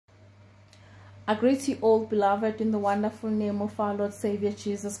I greet you all, beloved, in the wonderful name of our Lord Savior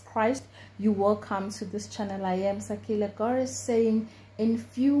Jesus Christ. You welcome to this channel. I am Sakila. God is saying in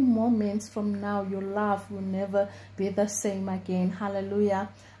few moments from now, your love will never be the same again. Hallelujah.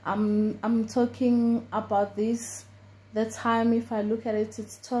 I'm talking about this. The time, if I look at it,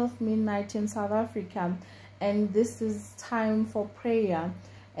 it's 12 midnight in South Africa, and this is time for prayer.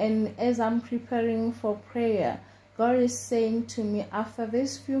 And as I'm preparing for prayer, God is saying to me, after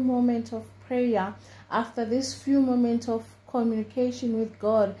this few moments of prayer, after this few moments of communication with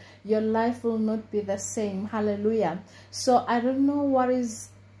God, your life will not be the same. Hallelujah. So I don't know what is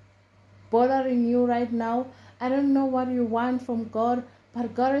bothering you right now. I don't know what you want from God,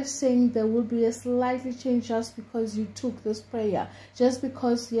 but God is saying there will be a slightly change just because you took this prayer, just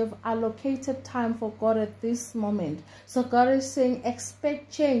because you have allocated time for God at this moment. So God is saying expect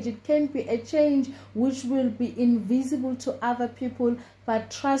change. It can be a change which will be invisible to other people,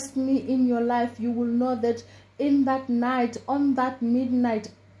 but trust me, in your life you will know that in that night, on that midnight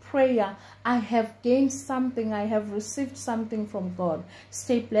prayer, I have gained something. I have received something from God.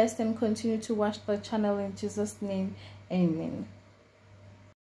 Stay blessed and continue to watch the channel in Jesus' name. Amen.